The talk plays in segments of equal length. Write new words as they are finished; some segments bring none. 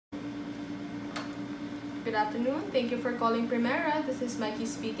Good afternoon. Thank you for calling Primera. This is Mikey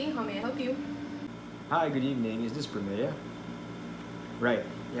speaking. How may I help you? Hi, good evening. Is this Primera? Right.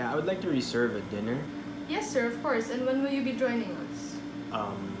 Yeah, I would like to reserve a dinner. Yes, sir, of course. And when will you be joining us?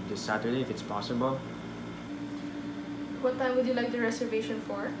 This Saturday, if it's possible. What time would you like the reservation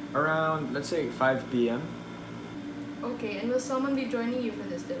for? Around, let's say, 5 p.m. Okay, and will someone be joining you for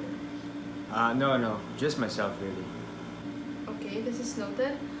this dinner? No, just myself, really. Okay, this is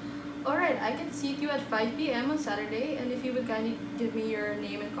noted. Alright, I can seat you at 5 p.m. on Saturday, and if you would kindly give me your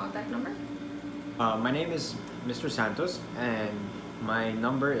name and contact number. My name is Mr. Santos, and my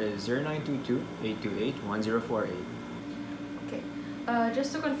number is 0922-828-1048. Okay.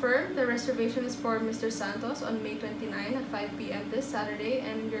 Just to confirm, the reservation is for Mr. Santos on May 29 at 5 p.m. this Saturday,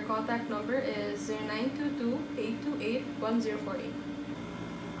 and your contact number is 0922-828-1048.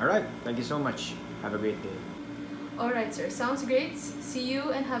 Alright, thank you so much. Have a great day. Alright, sir. Sounds great. See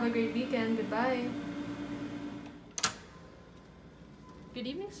you and have a great weekend. Goodbye. Good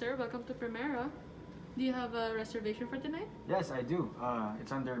evening, sir. Welcome to Primera. Do you have a reservation for tonight? Yes, I do.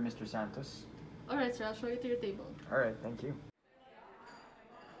 It's under Mr. Santos. Alright, sir. I'll show you to your table. Alright, thank you.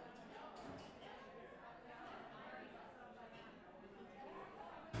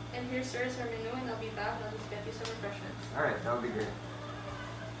 And here, sir, is our menu, and I'll be back. I'll just get you some refreshments. Alright, that would be great.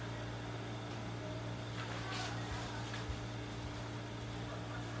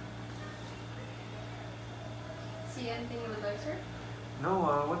 See anything you would like, sir? No,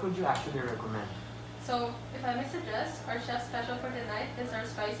 what would you actually recommend? So, if I may suggest, our chef special for tonight is our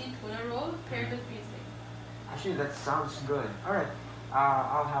spicy tuna roll paired with Riesling. Actually, that sounds good. Alright,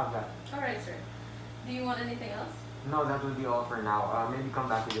 I'll have that. Alright, sir. Do you want anything else? No, that will be all for now. Maybe come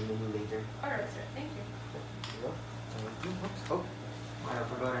back with the menu later. Alright, sir. Thank you. Oops. Oh, I have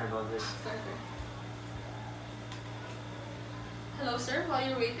forgotten about this. Sorry, sir. Hello, sir. While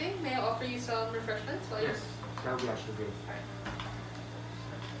you're waiting, may I offer you some refreshments while Yes, that would be actually great. Alright.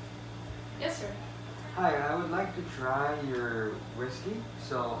 Yes, sir. Hi, I would like to try your whiskey.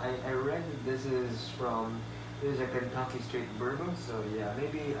 So I read that this is a Kentucky straight bourbon. So yeah,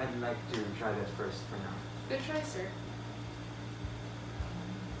 maybe I'd like to try that first for now. Good try, sir.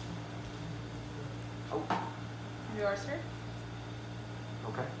 Oh, Here you are, sir.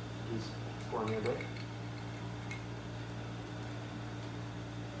 okay. Please pour me a bit.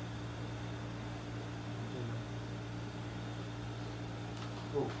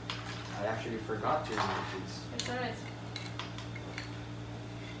 Oh, I actually forgot to remove these. It's alright, sir.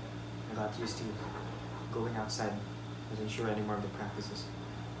 I got used to going outside. Wasn't sure anymore of the practices.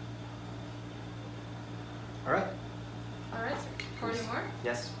 Alright. Alright, sir. Pour any more?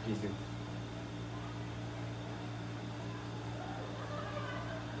 Yes, please do.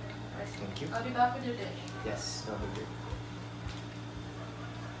 Alright, sir. Thank you. I'll be back with your dish. Yes, that would be great.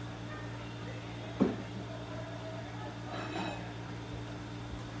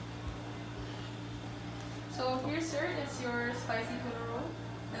 So here, sir, is your spicy tuna roll,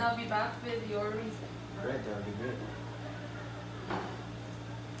 and I'll be back with your Riesling. Alright, that would be great.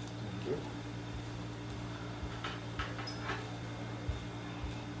 Thank you.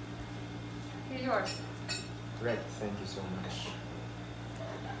 Here you are, sir. Right, thank you so much.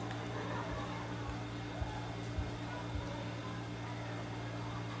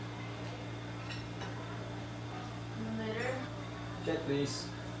 And later, Check, please.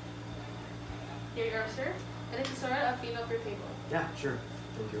 here you are, sir. And if it's alright, I'll clean up your table. Yeah, sure.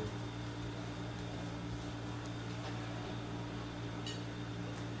 Thank you.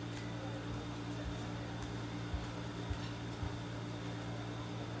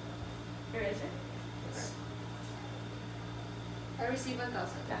 Here is it. Yes. I received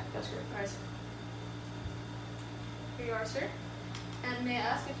 1,000. Yeah, that's great. Alright, sir. Here you are, sir. And may I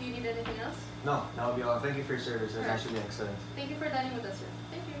ask if you need anything else? No, that will be all. Thank you for your service. That's Alright. actually excellent. Thank you for dining with us, sir.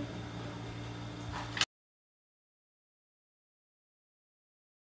 Thank you.